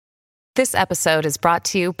This episode is brought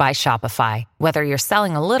to you by Shopify. Whether you're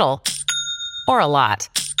selling a little or a lot,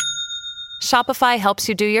 Shopify helps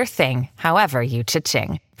you do your thing, however you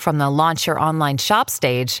cha-ching. From the launch your online shop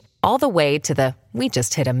stage, all the way to the we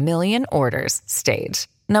just hit 1 million orders stage.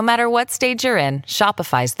 No matter what stage you're in,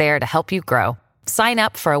 Shopify's there to help you grow. Sign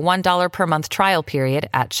up for a $1 per month trial period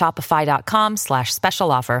at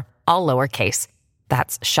shopify.com/special offer, all lowercase.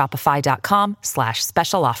 That's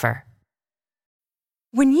shopify.com/special offer.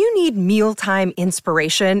 When you need mealtime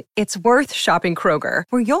inspiration, it's worth shopping Kroger,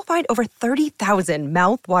 where you'll find over 30,000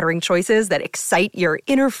 mouth-watering choices that excite your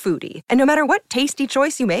inner foodie. And no matter what tasty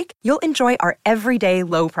choice you make, you'll enjoy our everyday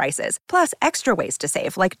low prices, plus extra ways to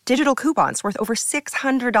save, like digital coupons worth over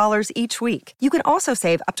 $600 each week. You can also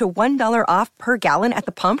save up to $1 off per gallon at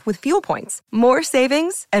the pump with fuel points. More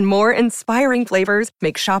savings and more inspiring flavors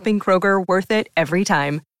make shopping Kroger worth it every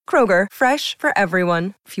time. Kroger, fresh for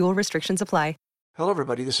everyone. Fuel restrictions apply. Hello,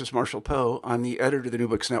 everybody. This is Marshall Poe. I'm the editor of the New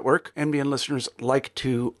Books Network. NBN listeners like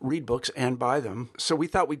to read books and buy them. So we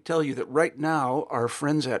thought we'd tell you that right now, our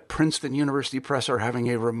friends at Princeton University Press are having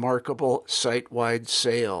a remarkable site-wide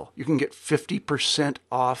sale. You can get 50%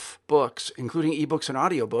 off books, including ebooks and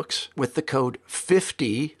audiobooks, with the code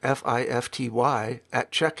 50, F-I-F-T-Y,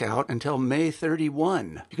 at checkout until May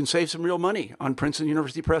 31. You can save some real money on Princeton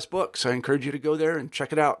University Press books. I encourage you to go there and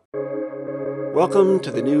check it out. Welcome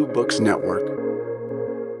to the New Books Network.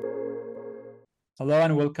 Hello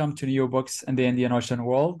and welcome to New Books in the Indian Ocean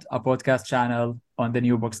World, a podcast channel on the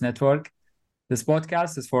New Books Network. This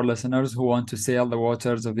podcast is for listeners who want to sail the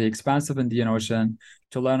waters of the expansive Indian Ocean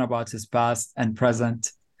to learn about its past and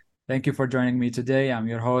present. Thank you for joining me today. I'm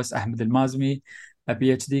your host, Ahmed Al-Mazmi, a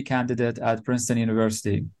PhD candidate at Princeton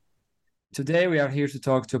University. Today, we are here to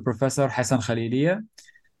talk to Professor Hassan Khalilieh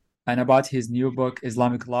and about his new book,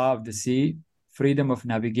 Islamic Law of the Sea, Freedom of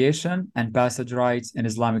Navigation and Passage Rights in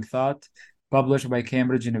Islamic Thought, published by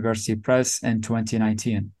Cambridge University Press in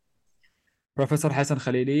 2019. Professor Hassan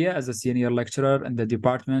Khalilieh is a senior lecturer in the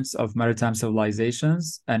Departments of Maritime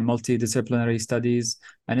Civilizations and Multidisciplinary Studies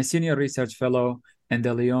and a senior research fellow in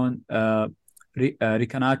the Lyon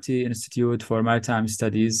Recanati Institute for Maritime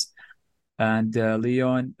Studies and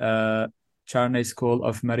Lyon Charney School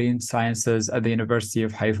of Marine Sciences at the University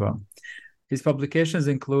of Haifa. His publications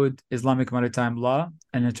include Islamic Maritime Law,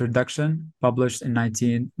 an Introduction, published in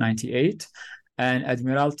 1998, and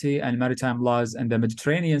Admiralty and Maritime Laws in the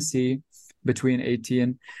Mediterranean Sea between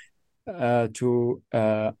 18 to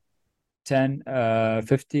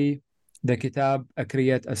 1050, the Kitab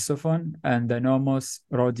Akriyat as-Sufun, and the Nomos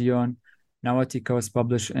Rodion Nautikos,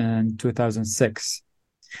 published in 2006.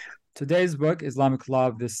 Today's book, Islamic Law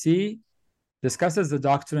of the Sea, discusses the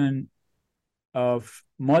doctrine of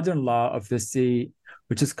modern law of the sea,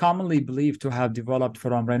 which is commonly believed to have developed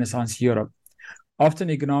from Renaissance Europe. Often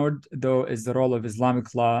ignored, though, is the role of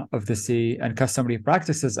Islamic law of the sea and customary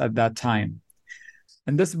practices at that time.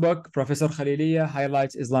 In this book, Professor Khalilieh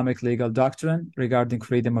highlights Islamic legal doctrine regarding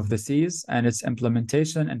freedom of the seas and its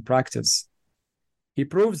implementation and practice. He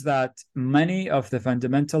proves that many of the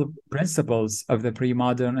fundamental principles of the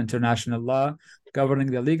pre-modern international law governing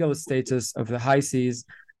the legal status of the high seas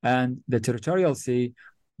and the territorial sea,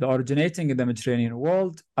 the originating in the Mediterranean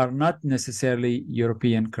world, are not necessarily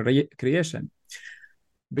European creation.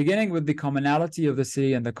 Beginning with the commonality of the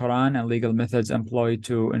sea and the Quran and legal methods employed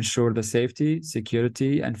to ensure the safety,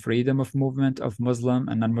 security, and freedom of movement of Muslim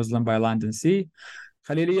and non-Muslim by land and sea,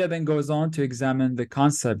 Khalilieh then goes on to examine the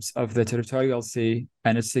concepts of the territorial sea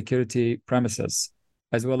and its security premises,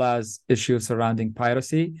 as well as issues surrounding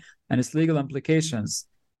piracy and its legal implications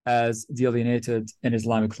as delineated in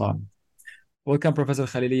Islamic law. Welcome, Professor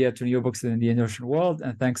Khalilieh, to New Books in the Indian Ocean World,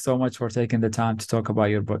 and thanks so much for taking the time to talk about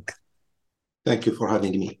your book. Thank you for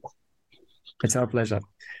having me. It's our pleasure.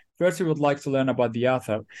 First, we would like to learn about the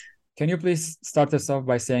author. Can you please start us off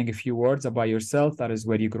by saying a few words about yourself? That is,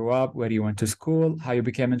 where you grew up, where you went to school, how you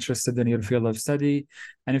became interested in your field of study,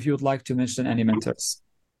 and if you would like to mention any mentors.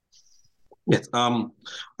 Yes,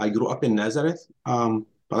 I grew up in Nazareth,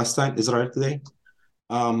 Palestine, Israel today.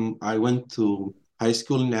 I went to high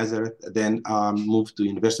school in Nazareth, then moved to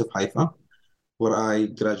University of Haifa, where I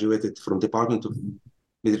graduated from Department of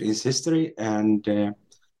Middle East History and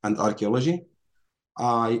Archaeology.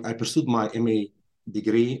 I pursued my MA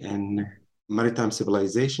degree in Maritime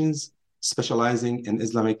Civilizations, specializing in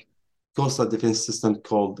Islamic coastal defense system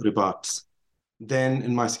called RIBATS. Then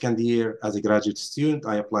in my second year as a graduate student,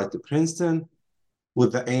 I applied to Princeton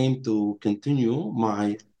with the aim to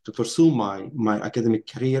pursue my academic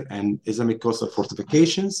career in Islamic coastal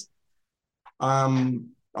fortifications.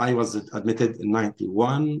 I was admitted in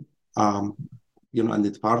 91, in the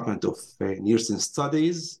Department of Nursing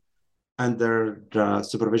Studies. under the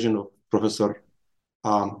supervision of Professor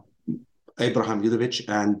um, Abraham Yudovich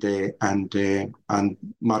and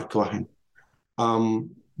Mark Cohen.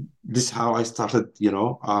 This is how I started,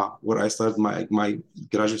 where I started my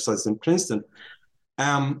graduate studies in Princeton.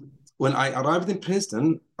 When I arrived in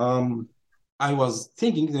Princeton, I was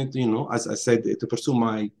thinking that, as I said, to pursue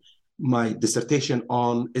my dissertation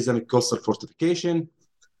on Islamic coastal fortification.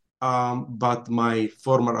 But my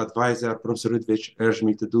former advisor, Professor Yudovich, urged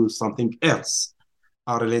me to do something else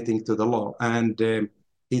relating to the law. And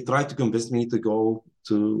he tried to convince me to go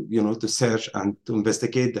to search and to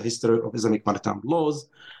investigate the history of Islamic maritime laws.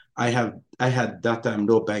 I had that time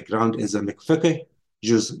no background in Islamic fiqh,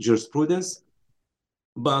 jurisprudence,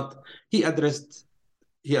 but he addressed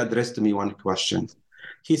to me one question.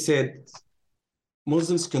 He said,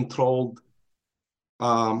 Muslims controlled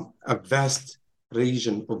a vast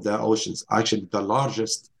region of the oceans, actually the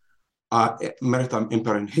largest maritime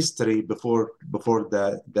empire in history before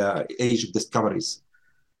the age of discoveries.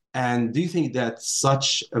 And do you think that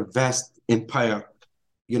such a vast empire,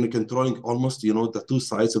 controlling almost, the two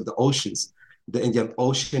sides of the oceans, the Indian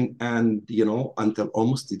Ocean and, until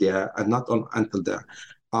almost and not until the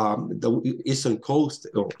eastern coast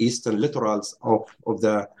or eastern littorals of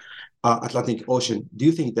the Atlantic Ocean, do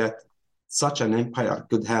you think that such an empire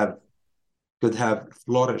could have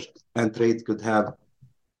flourished and trade could have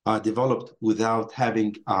developed without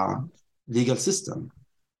having a legal system?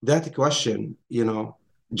 That question,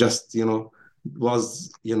 just was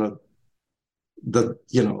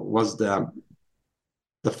was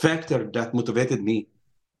the factor that motivated me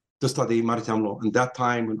to study maritime law. And that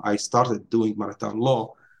time when I started doing maritime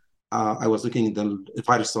law, I was looking in the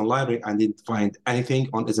Firestone Library and didn't find anything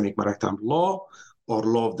on Islamic maritime law or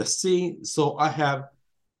law of the sea. So I have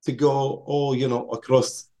to go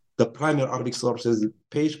across the primary Arabic sources,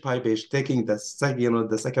 page by page, taking the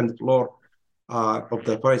second floor of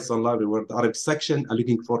the Firestone Library, where the Arabic section, and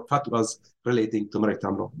looking for fatwas relating to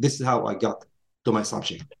maritime law. This is how I got to my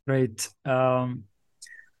subject. Great. I'm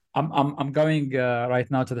going right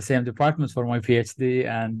now to the same department for my PhD,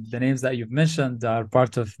 and the names that you've mentioned are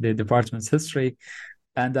part of the department's history.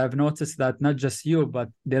 And I've noticed that not just you, but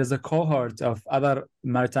there's a cohort of other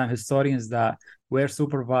maritime historians that were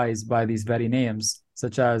supervised by these very names,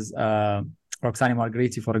 such as Roxani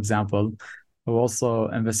Margheriti, for example, who also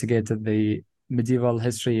investigated the medieval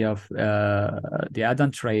history of the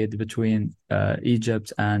Aden trade between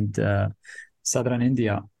Egypt and southern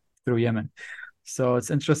India through Yemen. So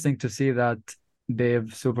it's interesting to see that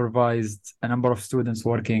they've supervised a number of students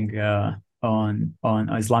working on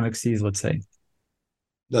Islamic seas, let's say.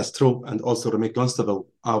 That's true. And also Remy Constable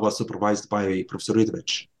was supervised by Professor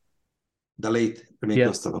Yudovich, the late Remy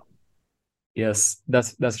Constable. Yes,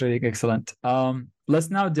 that's really excellent. Let's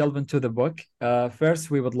now delve into the book. First,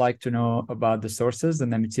 we would like to know about the sources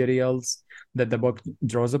and the materials that the book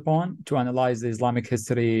draws upon to analyze the Islamic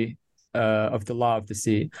history of the law of the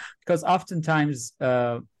sea. Because oftentimes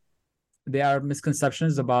there are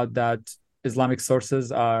misconceptions about that Islamic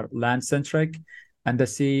sources are land-centric and the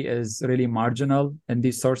sea is really marginal in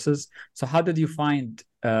these sources. So how did you find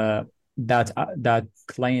that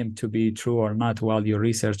claim to be true or not while you're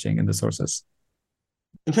researching in the sources?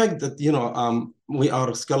 In fact, that we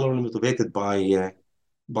are scholarly motivated by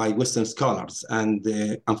Western scholars, and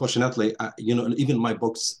unfortunately, even my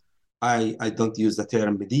books, I don't use the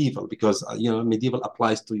term medieval because medieval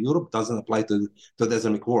applies to Europe, doesn't apply to the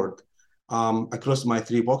Islamic world. Across my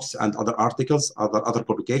 3 books and other articles, other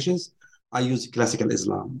publications, I use classical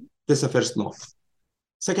Islam. This is the first note.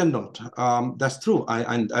 Second note, that's true.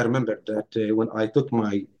 I remember that when I took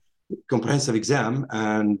my comprehensive exam,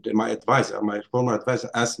 and my former advisor,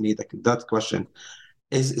 asked me that question: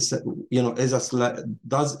 is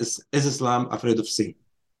Islam afraid of sea?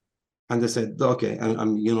 And I said, okay,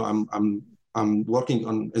 I'm working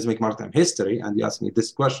on Islamic maritime history, and he asked me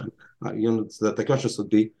this question. So the question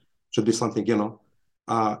should be something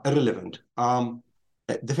irrelevant.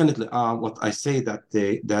 Definitely, what I say that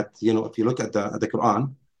if you look at the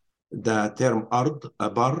Quran, the term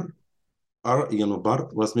bar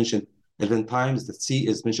was mentioned 11 times. The sea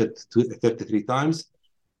is mentioned 33 times.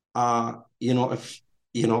 If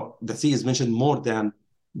the sea is mentioned more than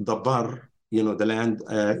the bar, the land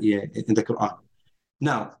in the Quran.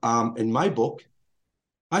 Now, in my book,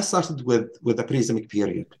 I started with the pre-Islamic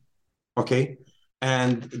period. Okay,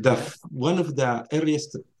 and one of the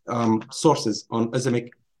earliest sources on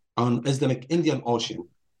Islamic Indian Ocean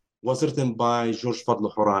was written by George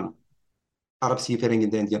Fadl Horan, Arab seafaring in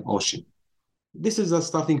the Indian Ocean. This is a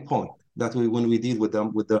starting point that when we deal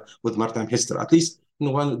with maritime history, at least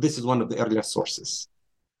this is one of the earliest sources.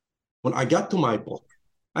 When I got to my book,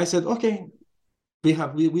 I said, okay,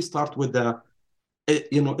 we start with the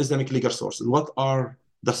Islamic legal sources. What are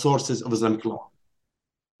the sources of Islamic law?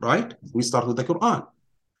 Right? We start with the Quran.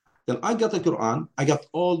 Then I got the Quran. I got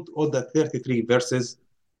all the 33 verses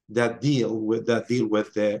that deal with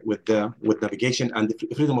with navigation and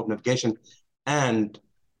the freedom of navigation and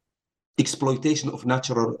exploitation of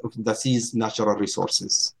the sea's natural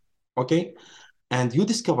resources. Okay, and you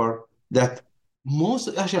discover that most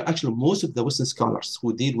of the Western scholars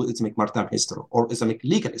who deal with Islamic maritime history or Islamic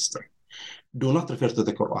legal history do not refer to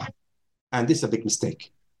the Quran, and this is a big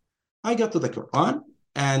mistake. I got to the Quran,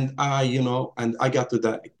 and I got to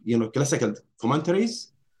the classical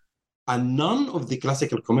commentaries, and none of the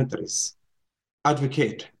classical commentaries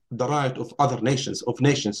advocate the right of other nations, of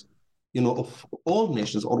all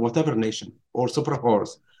nations or whatever nation or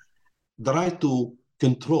superpowers, the right to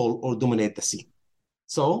control or dominate the sea.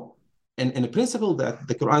 So, in a principle that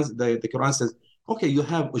the Quran says, okay, you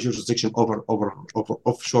have a jurisdiction over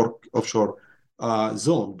offshore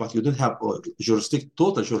zone, but you don't have total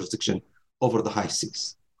jurisdiction over the high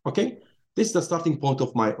seas. Okay, this is the starting point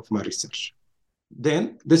of my research.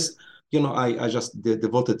 Then this, I just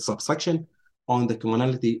devoted subsection on the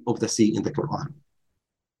commonality of the sea in the Quran.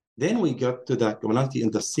 Then we got to the commonality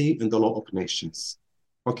in the sea in the law of nations.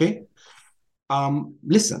 Okay,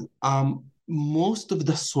 listen. Most of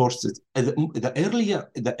the sources,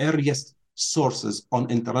 the earliest sources on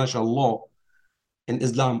international law in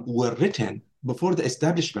Islam were written before the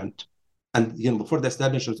establishment, and before the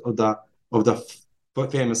establishment of the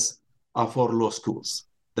famous four law schools,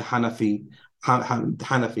 the Hanafi,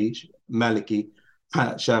 Maliki,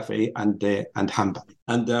 Shafi'i, and Hanbali.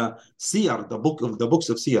 And Siyar, the books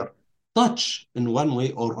of Siyar, touch in one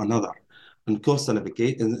way or another in coastal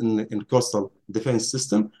navigation, in coastal defense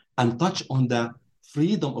system, and touch on the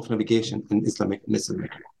freedom of navigation in Islamic law.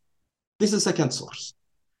 This is the second source.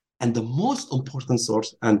 And the most important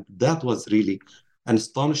source, and that was really an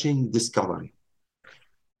astonishing discovery,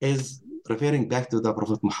 is referring back to the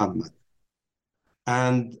Prophet Muhammad.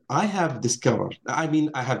 And I have discovered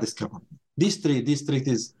these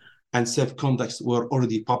treaties and safe conducts were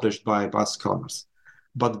already published by scholars,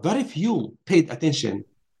 but very few paid attention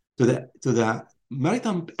to the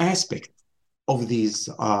maritime aspect of these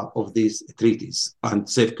treaties and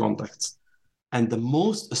safe conducts. And the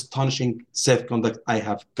most astonishing safe conduct I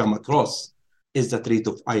have come across is the Treaty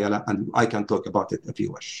of Ayala, and I can talk about it if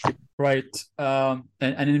you wish. Right. And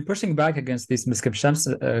in pushing back against these misconceptions,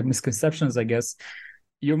 I guess,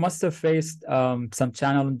 you must have faced some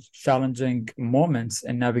challenging moments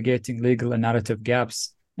in navigating legal and narrative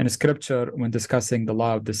gaps in scripture when discussing the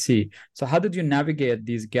law of the sea. So how did you navigate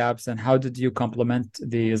these gaps, and how did you complement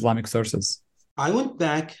the Islamic sources? I went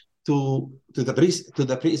back to the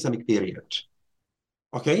pre-Islamic period.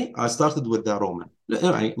 Okay, I started with the Roman.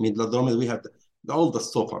 I mean, the Roman, we had the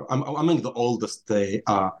oldest so far. Among the oldest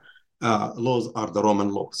laws are the Roman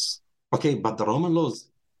laws. Okay, but the Roman laws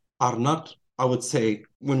are not, I would say,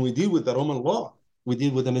 when we deal with the Roman law, we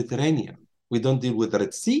deal with the Mediterranean. We don't deal with the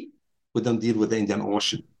Red Sea. We don't deal with the Indian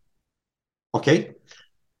Ocean. Okay?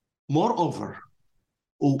 Moreover,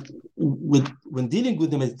 when dealing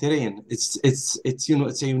with the Mediterranean, it's a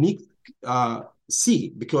unique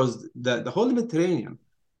sea, because the whole Mediterranean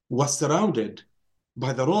was surrounded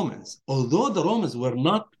by the Romans. Although the Romans were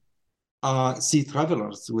not sea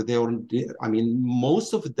travelers,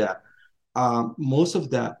 most of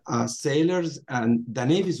the sailors and the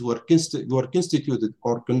navies were constituted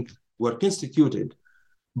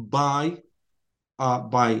by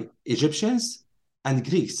Egyptians and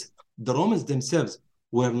Greeks. The Romans themselves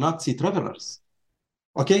were not sea travelers.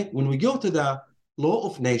 Okay, when we go to the law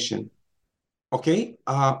of nation, okay,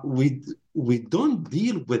 we don't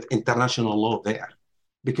deal with international law there,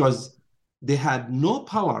 because they had no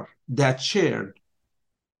power that shared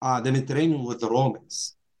the Mediterranean with the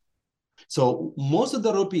Romans. So most of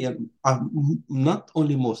the European, not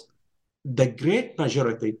only most, the great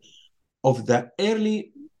majority of the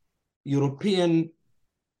early modern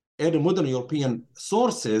European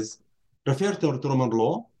sources refer to Roman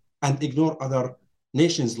law and ignore other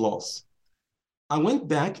nations' laws. I went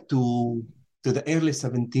back to the early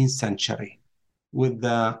 17th century with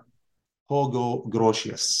the Hugo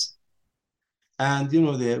Grotius. And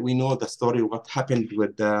we know the story, what happened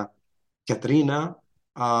with Katrina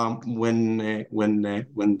when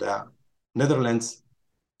the Netherlands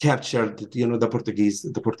captured the Portuguese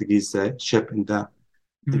ship in the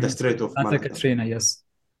Strait of Malacca. Katrina, yes.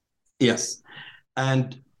 Yes.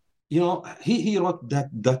 And he wrote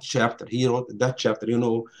that chapter. He wrote that chapter.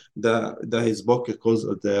 His book is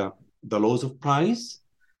called the Laws of Price,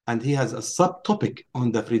 and he has a subtopic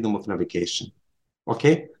on the freedom of navigation.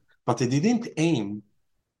 okay? But he didn't aim,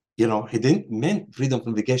 he didn't mean freedom of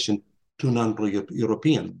navigation to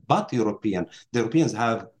non-European, but European. The Europeans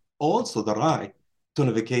have also the right to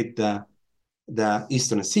navigate the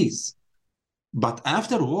Eastern Seas. But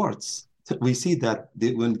afterwards, we see that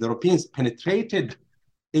when the Europeans penetrated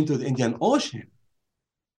into the Indian Ocean,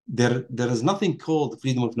 there is nothing called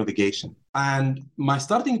freedom of navigation. And my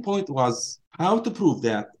starting point was how to prove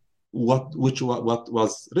that what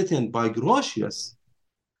was written by Grotius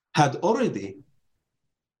had already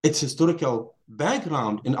its historical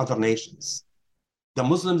background in other nations. The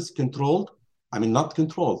Muslims not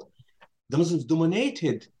controlled, the Muslims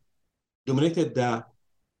dominated the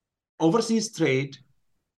overseas trade,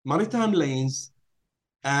 maritime lanes,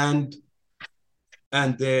 and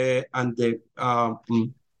the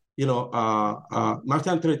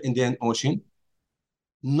maritime trade in the Indian Ocean,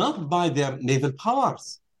 not by their naval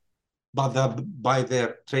powers, but by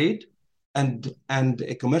their trade and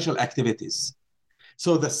commercial activities.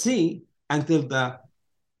 So the sea, until the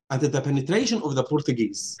penetration of the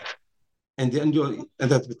Portuguese and the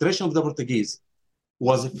penetration of the Portuguese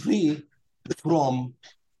was free from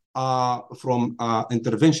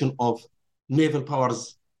intervention of naval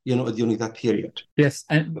powers, during that period. Yes,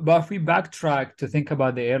 but if we backtrack to think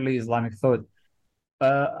about the early Islamic thought,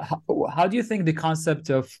 how do you think the concept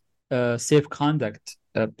of safe conduct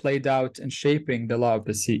played out in shaping the law of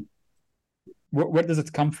the sea? Where does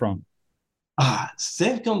it come from?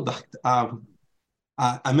 Safe conduct,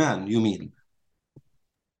 aman, you mean?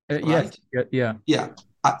 Right? Yes, yeah.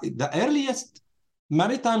 The earliest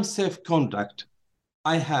maritime safe conduct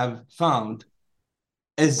I have found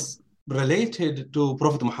is related to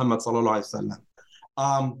Prophet Muhammad sallallahu alaihi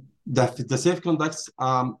wasallam. The safe conducts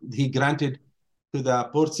he granted to the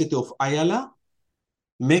port city of Ayala,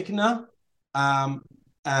 Mekna,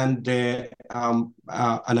 and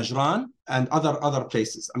Najran, and other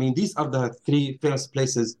places. I mean, these are the three first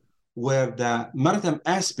places where the maritime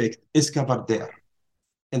aspect is covered there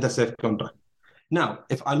in the safe conduct. Now,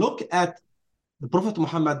 if I look at the Prophet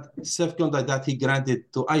Muhammad safe conduct that he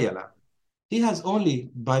granted to Ayala, he has only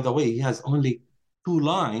 2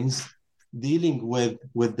 lines dealing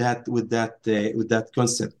with that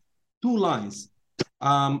concept. 2 lines.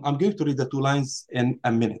 I'm going to read the 2 lines in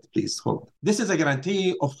a minute, please hold. This is a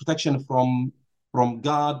guarantee of protection from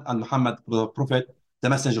God and Muhammad, the Prophet, the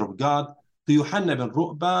messenger of God, to Yohanna bin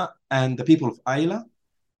Ru'ba and the people of Ayla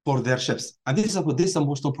for their ships. And this is the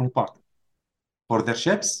most important part. For their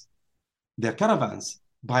ships, their caravans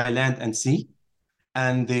by land and sea,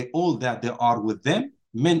 and all that they are with them,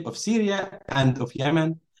 men of Syria and of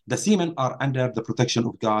Yemen, the seamen are under the protection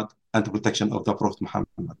of God and the protection of the Prophet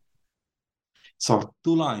Muhammad. So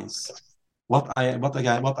 2 lines. What I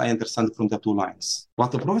understand from the 2 lines.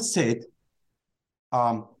 What the Prophet said,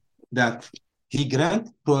 that he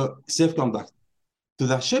grant safe conduct to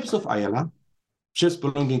the ships of Ayala, ships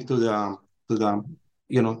belonging to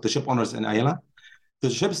the ship owners in Ayala, to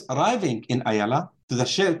the ships arriving in Ayala, to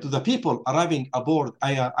the people arriving aboard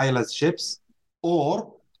Ayala's ships,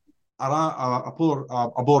 or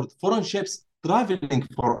aboard foreign ships traveling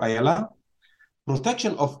for Ayala,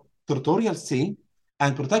 protection of territorial sea,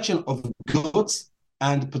 and protection of goods,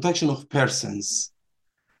 and protection of persons.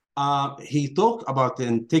 He talked about the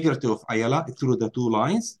integrity of Ayala through the 2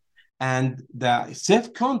 lines, and the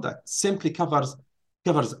safe conduct simply covers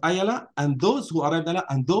Ayala and those who arrive in Ayala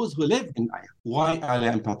and those who live in Ayala. Why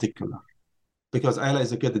Ayala in particular? Because Ayala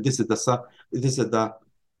is located. This is the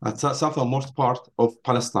southernmost part of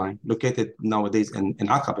Palestine, located nowadays in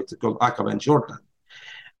Aqaba. It's called Aqaba in Jordan.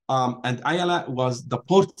 And Ayala was the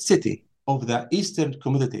port city of the eastern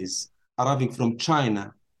commodities arriving from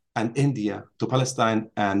China and India to Palestine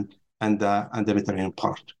and the Mediterranean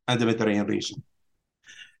part and the Mediterranean region.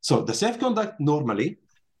 So the safe conduct normally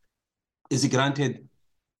is granted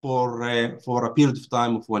for a period of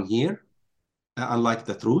time of 1 year, unlike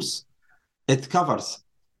the truce. It covers,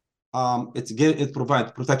 it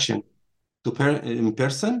provides protection in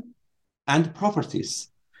person and properties.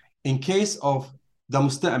 In case of the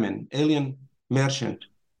musta'min, alien merchant,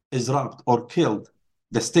 is robbed or killed,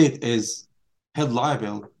 the state is held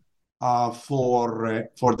liable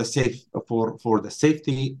for the safety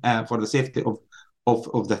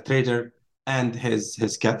of the trader and his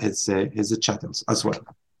chattels as well.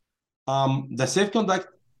 The safe conduct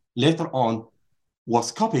later on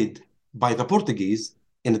was copied by the Portuguese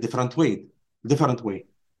in a different way,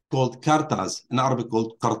 called cartas, in Arabic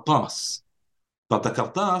called cartas. But the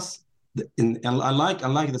cartas,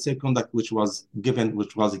 unlike the safe conduct which was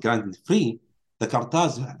granted free, the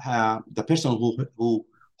cartas, the person who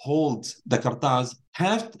holds the cartas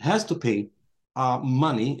has to pay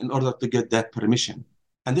money in order to get that permission.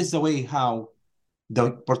 And this is the way how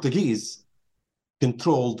the Portuguese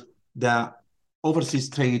controlled the overseas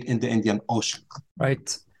trade in the Indian Ocean.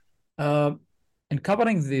 Right. Uh, in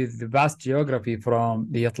covering the vast geography from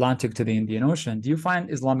the Atlantic to the Indian Ocean, do you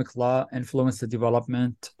find Islamic law influenced the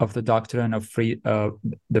development of the doctrine of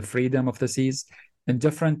the freedom of the seas in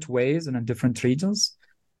different ways and in different regions?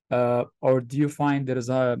 Or do you find there is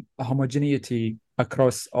a homogeneity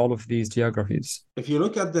across all of these geographies? If you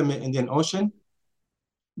look at the Indian Ocean,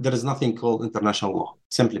 there is nothing called international law.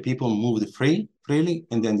 Simply, people moved freely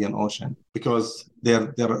in the Indian Ocean because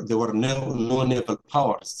there were no naval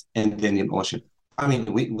powers in the Indian Ocean. I mean,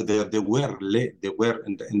 they were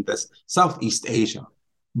in the Southeast Asia,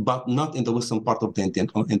 but not in the western part of the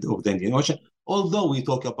Indian Ocean. Although we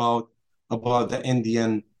talk about the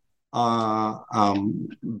Indian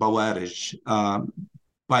Bawarij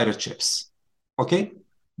pirate ships, okay,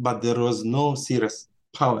 but there was no serious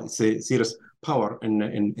power in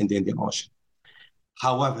the Indian Ocean.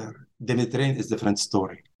 However, the Mediterranean is a different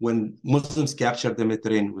story. When Muslims captured the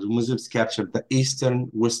Mediterranean, when Muslims captured the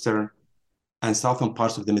eastern, western, and southern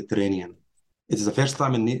parts of the Mediterranean, it is the first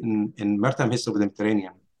time in maritime history of the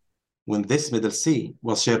Mediterranean when this Middle Sea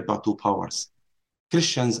was shared by two powers,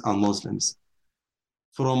 Christians and Muslims.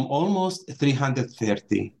 From almost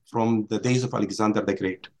 330, from the days of Alexander the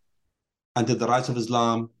Great, until the rise of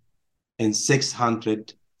Islam in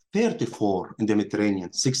 634 in the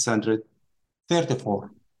Mediterranean,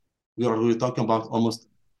 634. We're talking about almost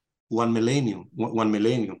 1 millennium,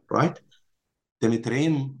 right? The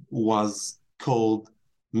Mediterranean was called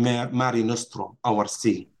Mare Nostrum, our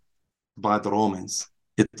sea, by the Romans.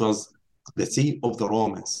 It was the sea of the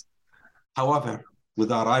Romans. However, with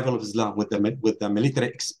the arrival of Islam, with the military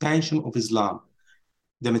expansion of Islam,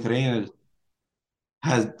 the Mediterranean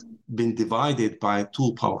has been divided by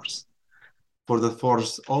two powers for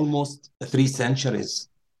almost 3 centuries,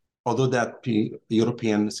 although that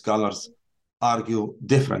European scholars argue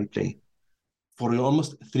differently. For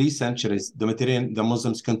almost 3 centuries, the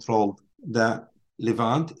Muslims controlled the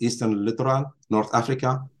Levant, Eastern Littoral, North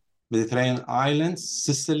Africa, Mediterranean islands,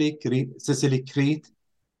 Sicily, Crete,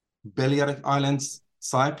 Balearic Islands,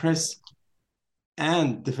 Cyprus,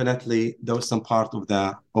 and definitely the western part of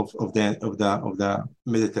the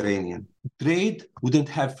Mediterranean. Trade wouldn't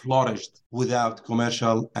have flourished without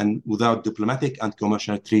commercial and without diplomatic and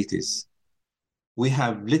commercial treaties. We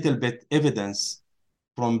have little bit evidence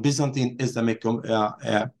from Byzantine Islamic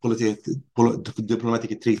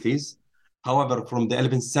diplomatic treaties. However, from the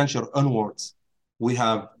 11th century onwards, we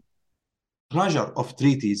have pleasure of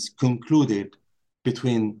treaties concluded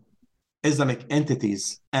between Islamic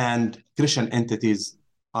entities and Christian entities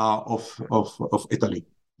of Italy,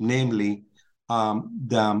 namely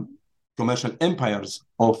the commercial empires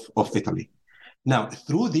of Italy. Now,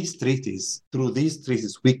 through these treaties,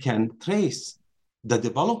 we can trace the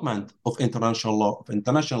development of international law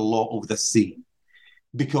of the sea,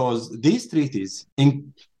 because these treaties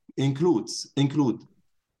include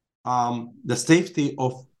the safety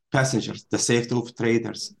of passengers, the safety of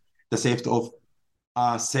traders, the safety of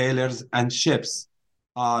sailors and ships,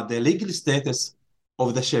 the legal status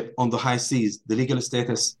of the ship on the high seas, the legal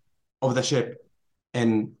status of the ship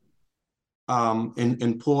in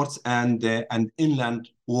ports and inland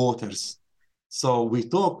waters. So we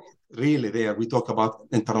talk about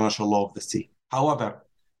international law of the sea. However,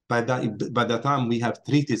 by the time we have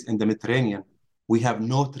treaties in the Mediterranean, we have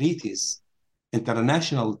no treaties,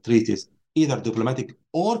 international treaties, either diplomatic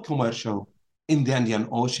or commercial, in the Indian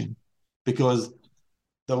Ocean, because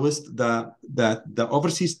the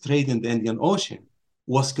overseas trade in the Indian Ocean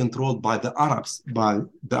was controlled by the Arabs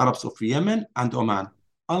of Yemen and Oman,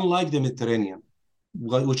 unlike the Mediterranean,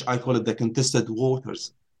 which I call it the contested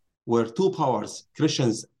waters, where two powers,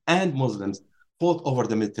 Christians and Muslims, fought over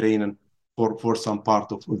the Mediterranean for some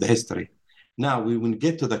part of the history. Now, we will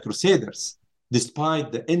get to the Crusaders.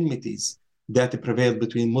 Despite the enmities that prevailed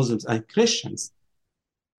between Muslims and Christians,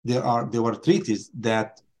 there were treaties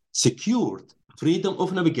that secured freedom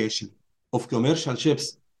of navigation of commercial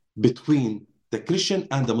ships between the Christian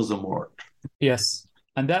and the Muslim world. Yes,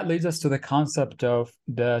 and that leads us to the concept of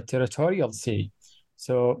the territorial sea.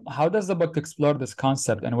 So how does the book explore this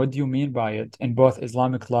concept, and what do you mean by it in both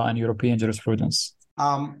Islamic law and European jurisprudence?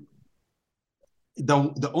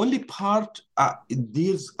 The only part the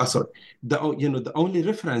only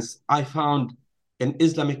reference I found in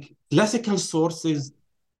Islamic classical sources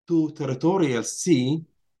to territorial sea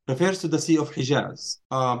refers to the Sea of Hijaz,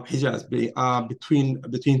 between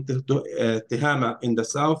Tihama in the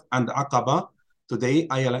south and Aqaba, today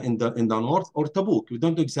Ayala in the north, or Tabuk. We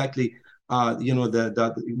don't know exactly what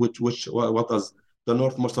is the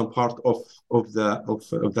northwestern part of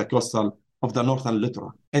the coastal of the northern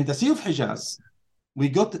littoral. In the Sea of Hijaz, we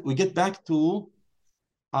get back to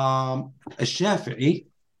Shafi'i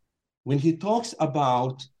when he talks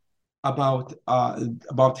about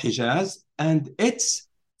Hijaz and its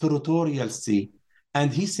territorial sea,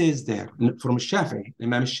 and he says there from Shafi'i,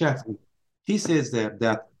 Imam Shafi'i, he says there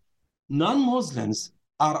that non-Muslims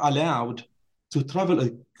are allowed to travel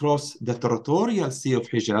across the territorial sea of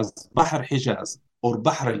Hijaz, Bahr Hijaz or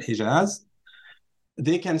Bahr al-Hijaz.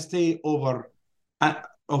 They can stay over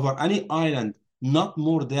any island not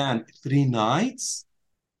more than 3 nights,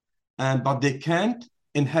 but they can't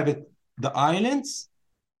inhabit the islands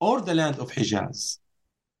or the land of Hijaz.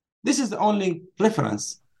 This is the only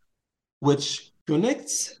reference which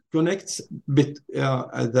connects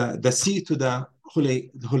the sea to the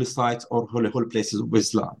holy sites or holy places of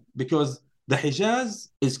Islam, because the Hijaz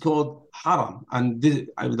is called Haram, and the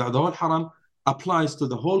whole Haram applies to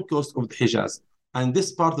the whole coast of the Hijaz. And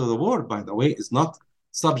this part of the world, by the way, is not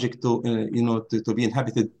subject to to be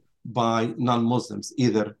inhabited by non-Muslims,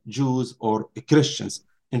 either Jews or Christians.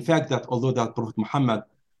 In fact, that although that Prophet Muhammad,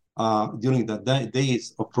 during the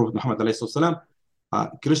days of Prophet Muhammad ﷺ,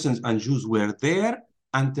 Christians and Jews were there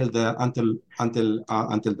until the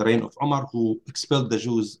reign of Umar, who expelled the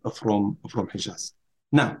Jews from Hijaz.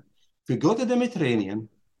 Now, if you go to the Mediterranean,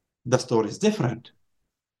 the story is different,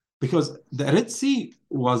 because the Red Sea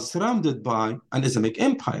was surrounded by an Islamic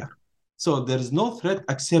empire. So there is no threat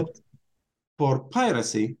except for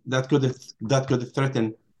piracy that could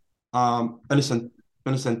threaten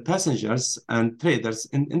innocent passengers and traders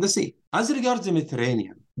in the sea. As regards the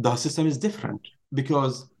Mediterranean, the system is different,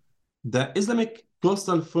 because the Islamic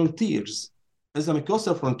coastal frontiers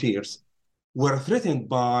were threatened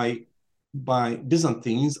by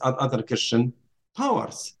Byzantines and other Christian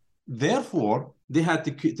powers. Therefore, they had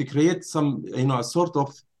to create some, a sort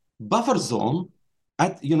of buffer zone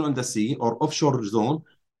in the sea or offshore zone,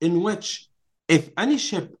 in which if any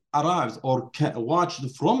ship arrives or watched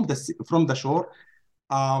from the shore,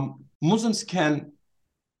 Muslims can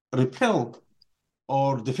repel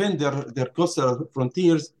or defend their coastal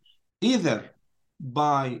frontiers either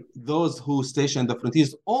by those who station the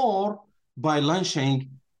frontiers or by launching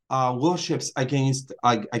warships against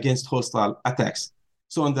hostile attacks.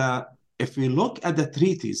 So if we look at the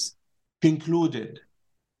treaties concluded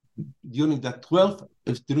during the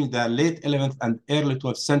late 11th and early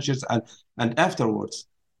 12th centuries and afterwards,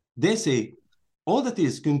 they say all that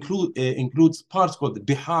is includes parts called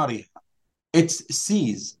Bihari, its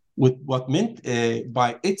seas. With what meant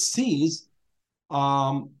by its seas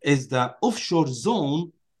is the offshore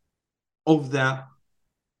zone of the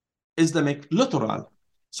Islamic littoral.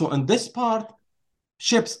 So in this part,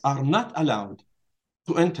 ships are not allowed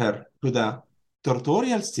to enter to the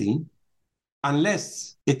territorial sea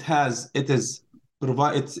unless it has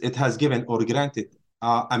given or granted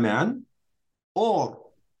aman, or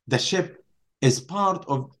the ship is part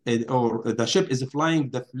of or the ship is flying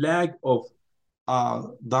the flag of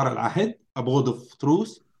Dar al-Ahid, abode of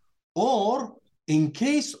truce, or in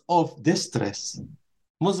case of distress,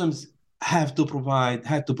 Muslims had to provide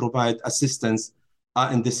assistance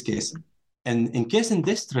in this case. And in case in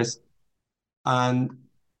distress, and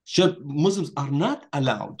Muslims are not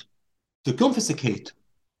allowed to confiscate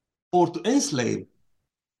or to enslave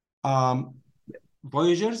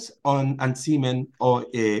voyagers and seamen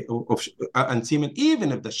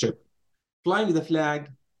even if the ship flying the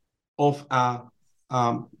flag of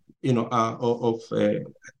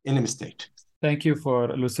enemy state. Thank you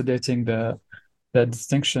for elucidating the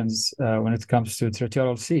distinctions when it comes to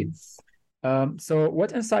territorial sea. So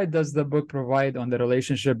what insight does the book provide on the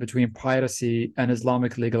relationship between piracy and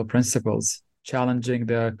Islamic legal principles, challenging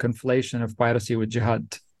the conflation of piracy with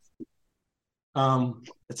jihad?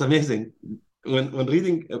 It's amazing. When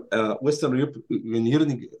reading Western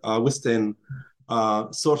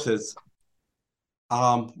sources,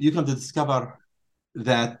 you come to discover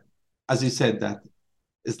that, as you said, that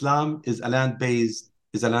Islam is a land-based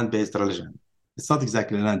religion. It's not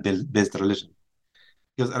exactly a land-based religion,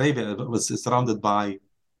 because Arabia was surrounded by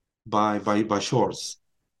shores.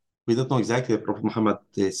 We don't know exactly if Prophet Muhammad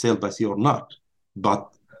sailed by sea or not,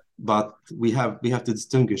 but we have to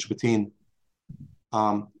distinguish between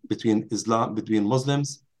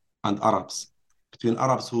Muslims and Arabs, between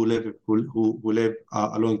Arabs who live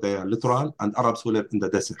along the littoral and Arabs who live in the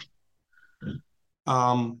desert.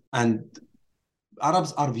 And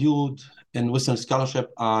Arabs are viewed in Western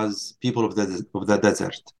scholarship as people of the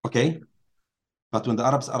desert. Okay, but when the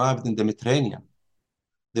Arabs arrived in the Mediterranean,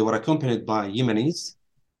 they were accompanied by Yemenis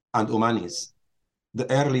and Omanis. The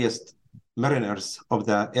earliest mariners of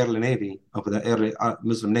the early Navy, of the early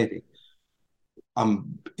Muslim Navy.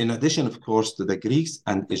 In addition, of course, to the Greeks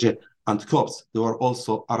and Egypt and Copts, there were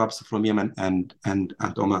also Arabs from Yemen and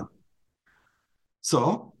Oman.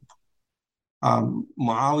 So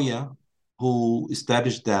Muawiyah, who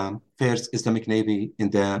established the first Islamic Navy in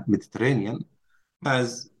the Mediterranean, had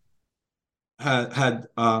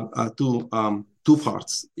two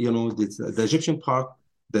parts. The Egyptian part,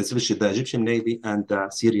 especially the Egyptian Navy and the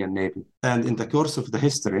Syrian Navy. And in the course of the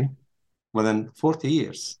history, within 40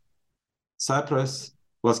 years, Cyprus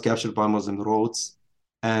was captured by Muslim Rhodes,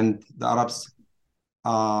 and the Arabs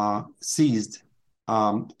seized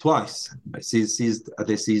twice. They seized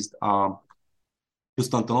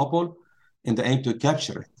Constantinople in the aim to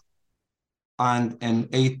capture it. And in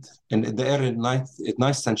the early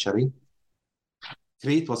 9th century,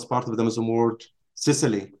 Crete was part of the Muslim world.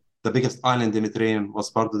 Sicily, the biggest island in the Mediterranean, was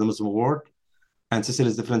part of the Muslim world. And Sicily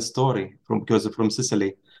is a different story because from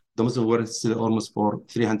Sicily, the Muslim world is still almost for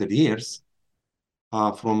 300 years,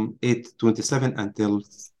 from 827 until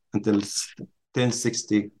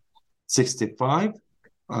 1065,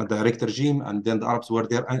 the Richter regime, and then the Arabs were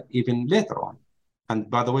there even later on. And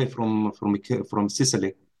by the way, from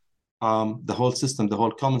Sicily, the whole system, the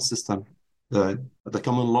whole common system, the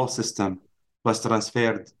common law system was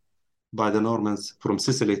transferred by the Normans from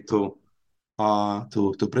Sicily to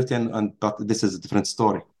Britain, but this is a different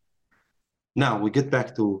story. Now we get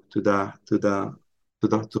back to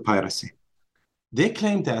piracy. They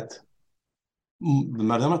claim that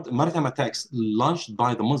maritime attacks launched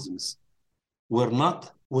by the Muslims were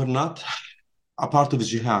not a part of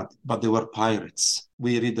jihad, but they were pirates.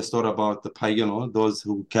 We read the story about those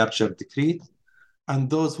who captured the Crete and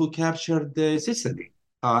those who captured Sicily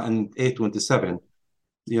in 827.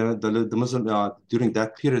 The Muslim during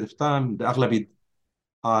that period of time, the Aghlabid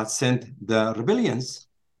sent the rebels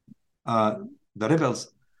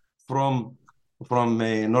from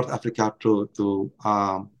North Africa to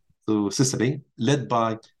Sicily, led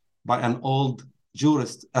by an old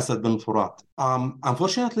jurist, Asad bin Furat.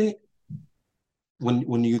 Unfortunately,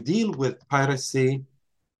 when you deal with piracy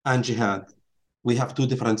and jihad, we have two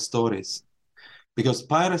different stories, because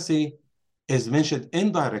piracy is mentioned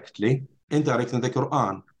indirectly in the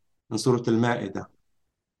Quran, in Surah Al-Ma'idah.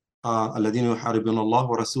 الذين يحاربون الله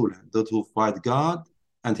ورسوله, those who fight God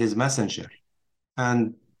and His Messenger,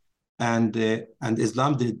 and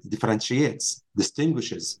Islam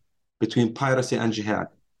distinguishes between piracy and jihad.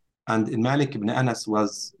 And Malik ibn Anas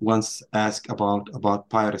was once asked about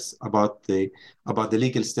pirates, about the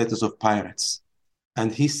legal status of pirates,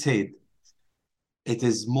 and he said, it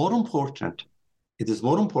is more important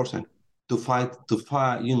to fight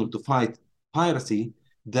piracy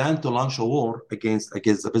than to launch a war against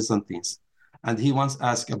the Byzantines. And he once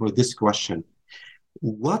asked about this question: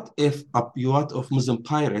 what if Muslim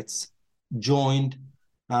pirates joined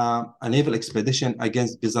a naval expedition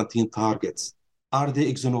against Byzantine targets? Are they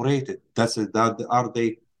exonerated? Are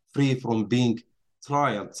they free from being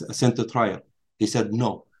sent to trial? He said,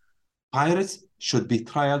 no. Pirates should be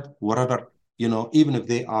trialed wherever, even if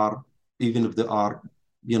they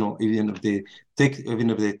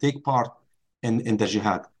take part in the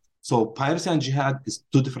jihad. So piracy and jihad is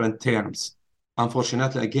two different terms.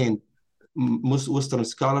 Unfortunately, again, most Western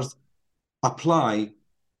scholars apply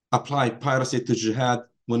piracy to jihad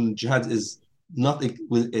when jihad is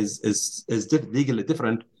legally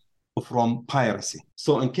different from piracy.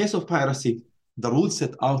 So in case of piracy, the rules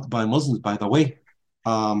set out by Muslims, by the way,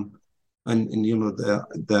 and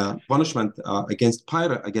the punishment against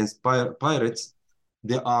pirates,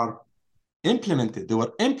 they were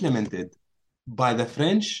implemented by the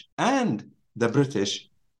French and the British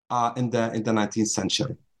in the 19th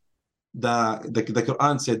century. The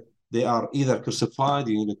Quran said they are either crucified,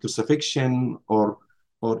 crucifixion, or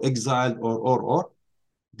exiled, or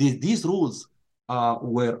these rules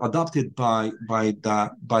were adopted by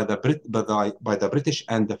the British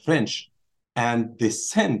and the French, and they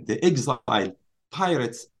exiled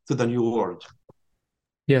pirates to the New World.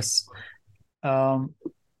 Yes. And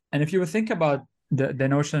if you would think about the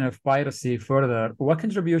notion of piracy further, what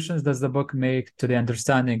contributions does the book make to the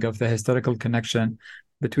understanding of the historical connection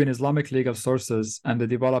between Islamic legal sources and the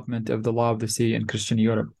development of the law of the sea in Christian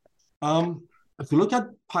Europe? If you look at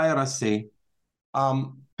piracy,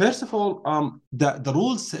 first of all, the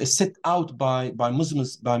rules set out by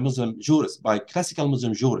Muslim jurists, by classical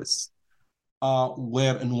Muslim jurists,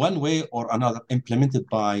 were in one way or another implemented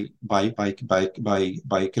by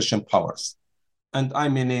Christian powers, and I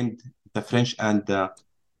may name the French and the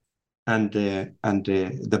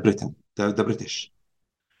British.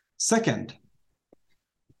 Second,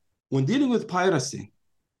 when dealing with piracy,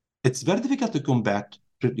 it's very difficult to combat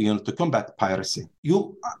piracy.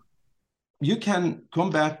 You can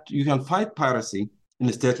fight piracy in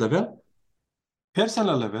the state level,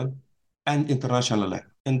 personal level, and international level.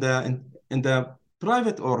 In the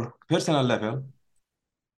private or personal level,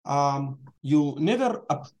 you never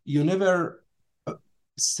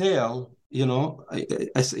sail.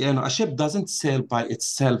 A ship doesn't sail by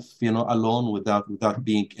itself, alone without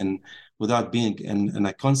being in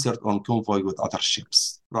a concert or convoy with other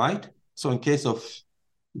ships, right? So in case of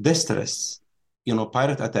distress,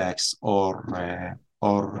 pirate attacks or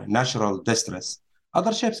natural distress,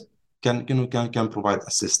 other ships can provide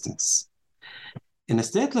assistance. In a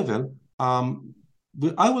state level,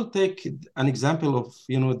 I will take an example of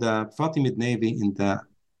the Fatimid Navy in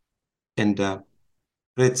the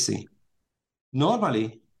Red Sea.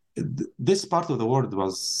 Normally, this part of the world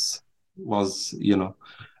was a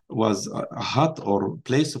hut or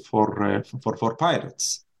place for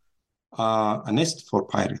pirates, a nest for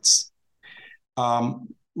pirates.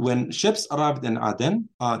 When ships arrived in Aden,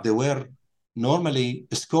 they were normally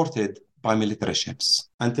escorted by military ships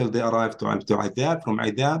until they arrived to Aydab. From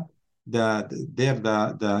Aydab, the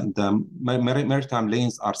maritime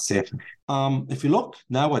lanes are safer. If you look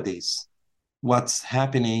nowadays, what's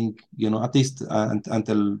happening, at least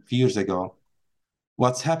until a few years ago,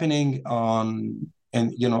 what's happening of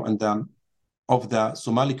the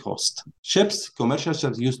Somali coast. Commercial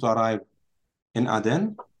ships used to arrive in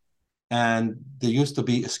Aden, and they used to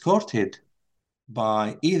be escorted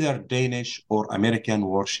by either Danish or American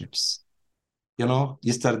warships.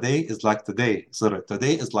 Yesterday is like today. Sorry,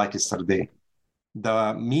 today is like yesterday.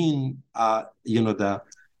 The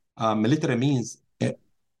military means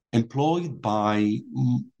employed by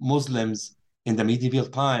Muslims in the medieval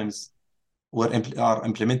times are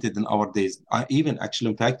implemented in our days. Even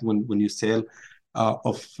actually, in fact, when you sail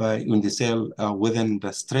when they sail within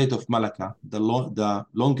the Strait of Malacca, the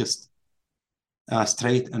longest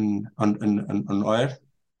strait on Earth,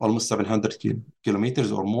 almost 700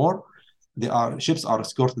 kilometers or more, ships are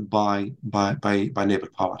escorted by naval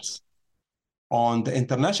powers. On the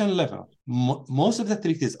international level, most of the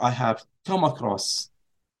treaties I have come across,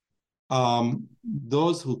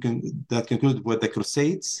 those that conclude with the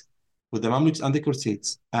Crusades, with the Mamluks and the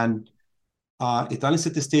Crusades, and Italian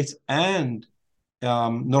city-states and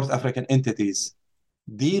North African entities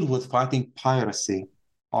deal with fighting piracy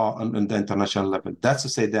on the international level. That's to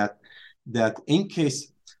say that in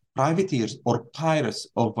case privateers or pirates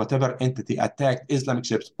of whatever entity attacked Islamic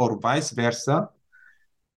ships or vice versa,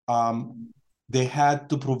 they had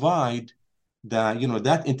to provide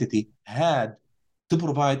that entity had to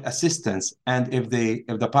provide assistance, and if the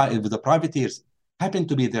privateers happen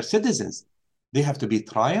to be their citizens, they have to be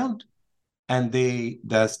trialed, and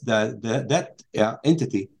that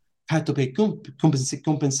entity had to pay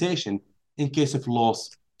compensation in case of loss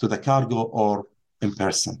to the cargo or in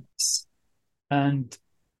person. And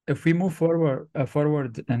if we move forward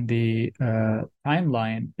in the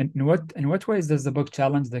timeline, in what ways does the book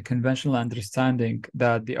challenge the conventional understanding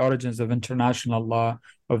that the origins of international law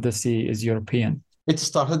of the sea is European? It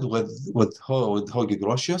started with Jorge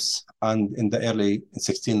Grotius and in the early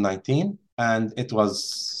 1619, and it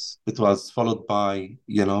was followed by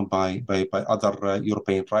other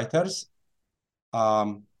European writers.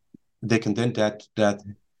 They contend that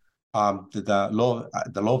the law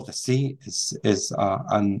of the sea is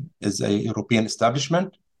a European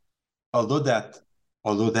establishment, although that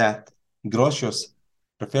Grotius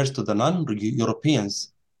refers to the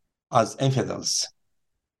non-Europeans as infidels.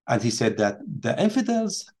 And he said that the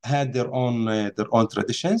infidels had their own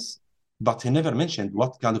traditions, but he never mentioned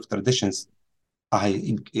what kind of traditions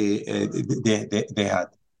they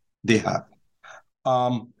have.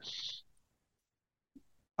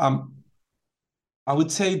 I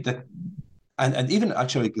would say that, and even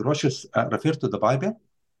actually Grotius referred to the Bible,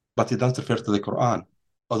 but he doesn't refer to the Quran,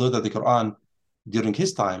 although that the Quran during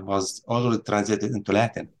his time was already translated into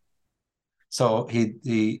Latin. So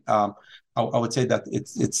I would say that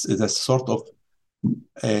it's a sort of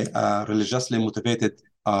religiously motivated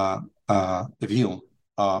view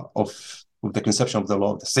of the conception of the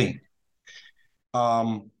law of the sea.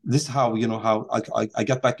 This is how I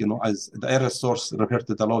get back. As the earliest source referred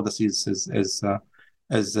to the law of the sea as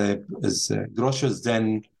Grotius,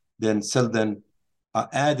 then Selden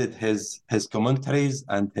added his commentaries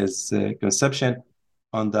and his conception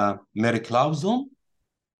on the mere clausum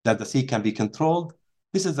that the sea can be controlled.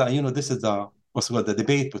 This is the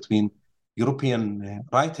debate between European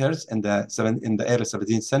writers in the early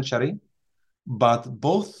 17th century, but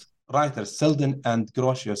both writers, Selden and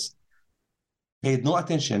Grotius, paid no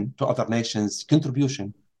attention to other nations'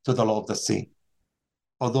 contribution to the law of the sea.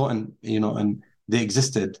 although and they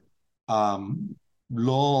existed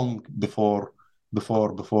long before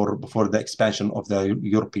the expansion of the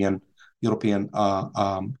European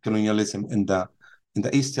colonialism in the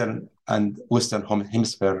eastern and western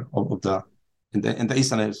hemisphere of the in the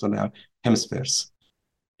eastern and western hemispheres.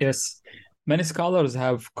 Yes. Many scholars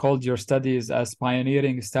have called your studies as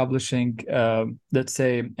pioneering, establishing, let's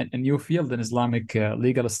say, a new field in Islamic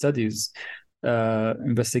legal studies,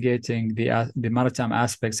 investigating the maritime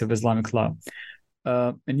aspects of Islamic law.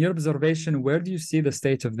 In your observation, where do you see the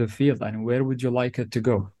state of the field, and where would you like it to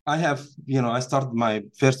go? I started my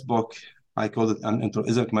first book. I called it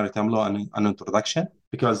Islamic Maritime Law and an Introduction,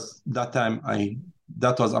 because that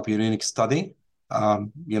was a pioneering study.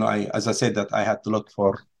 As I said, that I had to look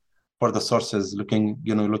for the sources, looking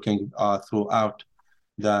throughout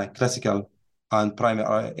the classical and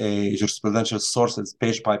primary jurisprudential sources,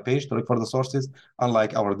 page by page, to look for the sources,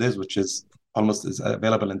 unlike our days, which is almost is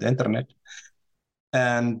available in the internet.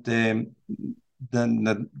 And then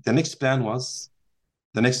the next step was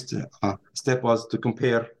to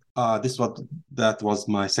compare. That was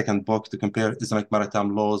my second book, to compare Islamic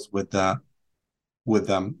maritime laws with the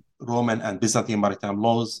Roman and Byzantine maritime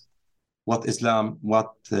laws. What Islam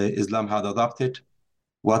had adopted,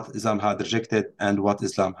 what Islam had rejected, and what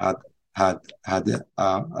Islam had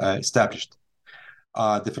established.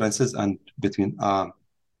 Differences and between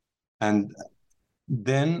and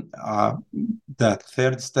then the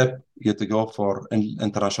third step, you have to go for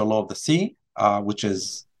international law of the sea, which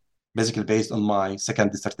is basically based on my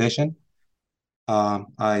second dissertation.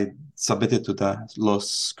 I submitted to the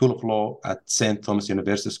School of Law at St. Thomas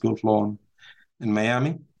University School of Law in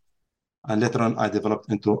Miami. And later on, I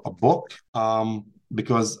developed into a book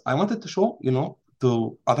because I wanted to show,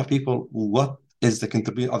 to other people what is the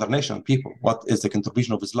contribution, other nation people, what is the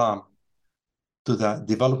contribution of Islam to the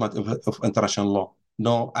development of international law.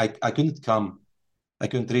 No, I couldn't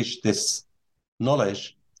reach this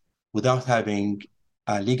knowledge without having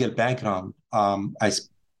a legal background. I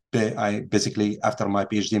basically, after my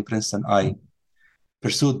PhD in Princeton, I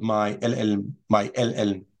pursued my LLM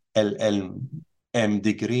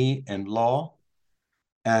degree in law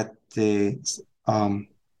at the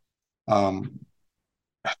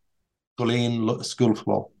Tulane School of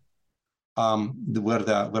Law,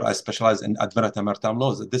 where I specialize in adverse maritime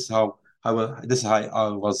laws. This is how I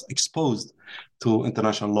was exposed to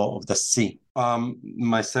international law of the sea.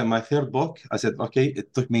 My third book, I said, okay,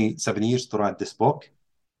 it took me 7 years to write this book.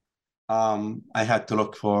 I had to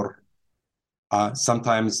look for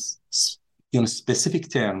sometimes specific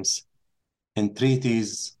terms in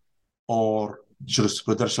treaties or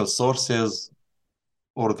jurisprudential sources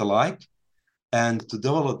or the like, and to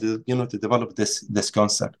develop this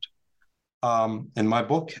concept. In my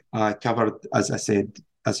book, I covered, as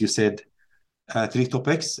you said, 3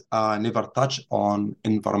 topics. I never touch on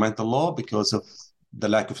environmental law because of the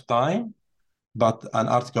lack of time, but an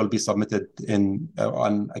article will be submitted and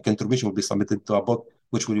a contribution will be submitted to a book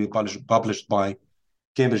which will be published by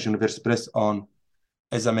Cambridge University Press on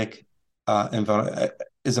Islamic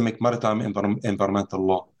maritime environmental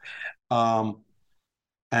law.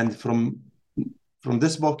 And from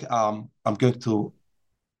this book, I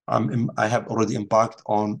have already embarked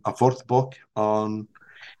on a 4th book on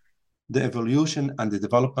the evolution and the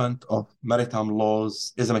development of maritime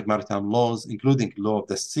laws, Islamic maritime laws, including law of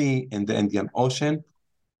the sea in the Indian Ocean.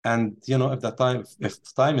 And if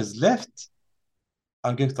time is left,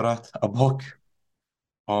 I'm going to write a book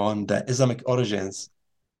on the Islamic origins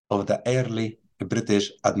of the early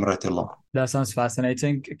British Admiralty law. That sounds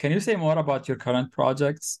fascinating. Can you say more about your current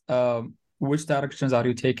projects? Which directions are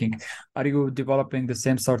you taking? Are you developing the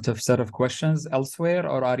same sort of set of questions elsewhere,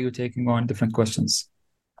 or are you taking on different questions?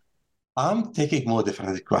 I'm taking more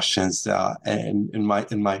different questions in my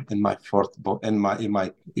 4th book, in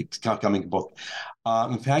my coming book.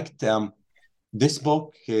 In fact, this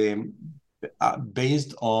book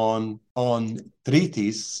based on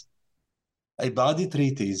treaties, body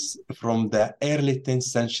treaties from the early 10th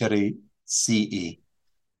century CE.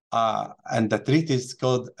 And the treaty is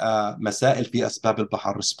called مسائل في أسباب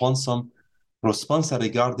البحر, responsa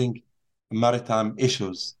regarding maritime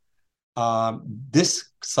issues. This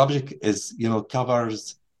subject is,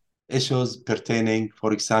 covers issues pertaining,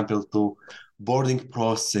 for example, to boarding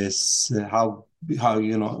process, how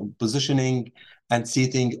positioning and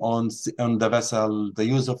seating on the vessel, the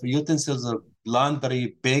use of utensils of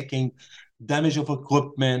laundry, baking, damage of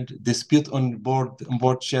equipment, dispute on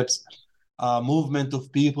board ships, movement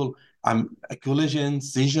of people, collision,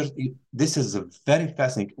 seizure. This is very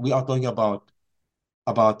fascinating. We are talking about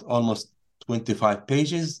almost 25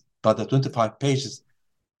 pages, but the 25 pages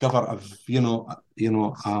cover of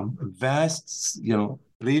vast,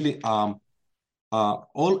 really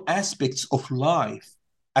all aspects of life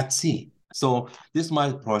at sea. So this is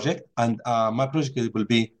my project, and my project will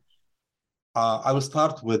be I will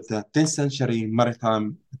start with the 10th century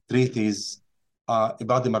maritime treaties,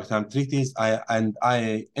 about the maritime treaties, and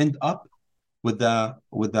I end up with the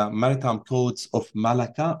maritime codes of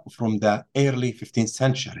Malacca from the early 15th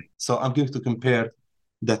century. So I'm going to compare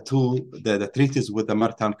the treaties with the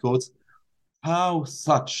maritime codes, how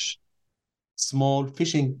such small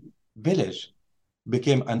fishing village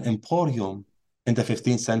became an emporium in the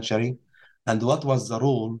 15th century, and what was the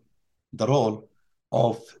role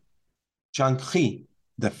of Chiang Kai,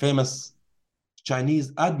 the famous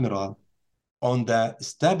Chinese admiral, on the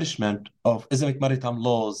establishment of Islamic maritime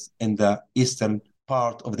laws in the eastern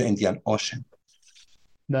part of the Indian Ocean.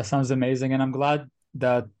 That sounds amazing, and I'm glad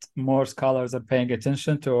that more scholars are paying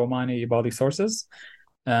attention to Omani Ibadi sources.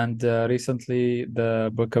 And recently,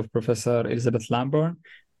 the book of Professor Elizabeth Lambourne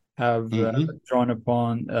have drawn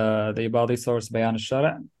upon the Ibadi source Bayan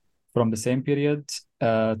al-Shara' from the same period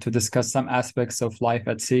to discuss some aspects of life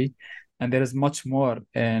at sea. And there is much more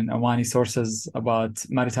in Omani sources about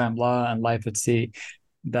maritime law and life at sea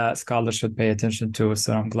that scholars should pay attention to.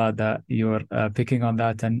 So I'm glad that you're picking on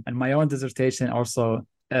that. And my own dissertation also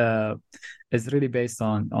is really based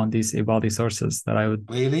on these Ibadi sources that I would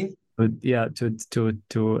really to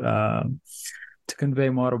convey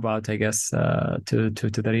more about, I guess, to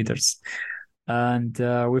the readers. And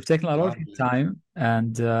we've taken a lot of your time,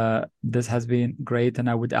 and this has been great. And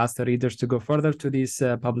I would ask the readers to go further to these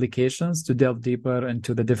publications, to delve deeper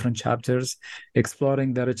into the different chapters,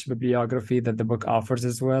 exploring the rich bibliography that the book offers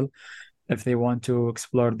as well, if they want to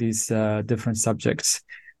explore these different subjects.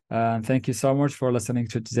 Thank you so much for listening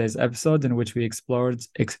to today's episode, in which we explored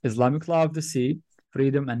Islamic law of the sea,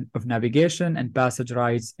 freedom of navigation, and passage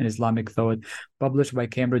rights in Islamic thought, published by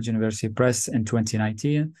Cambridge University Press in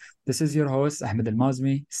 2019. This is your host, Ahmed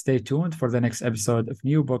Al-Mazmi. Stay tuned for the next episode of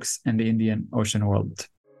New Books in the Indian Ocean World.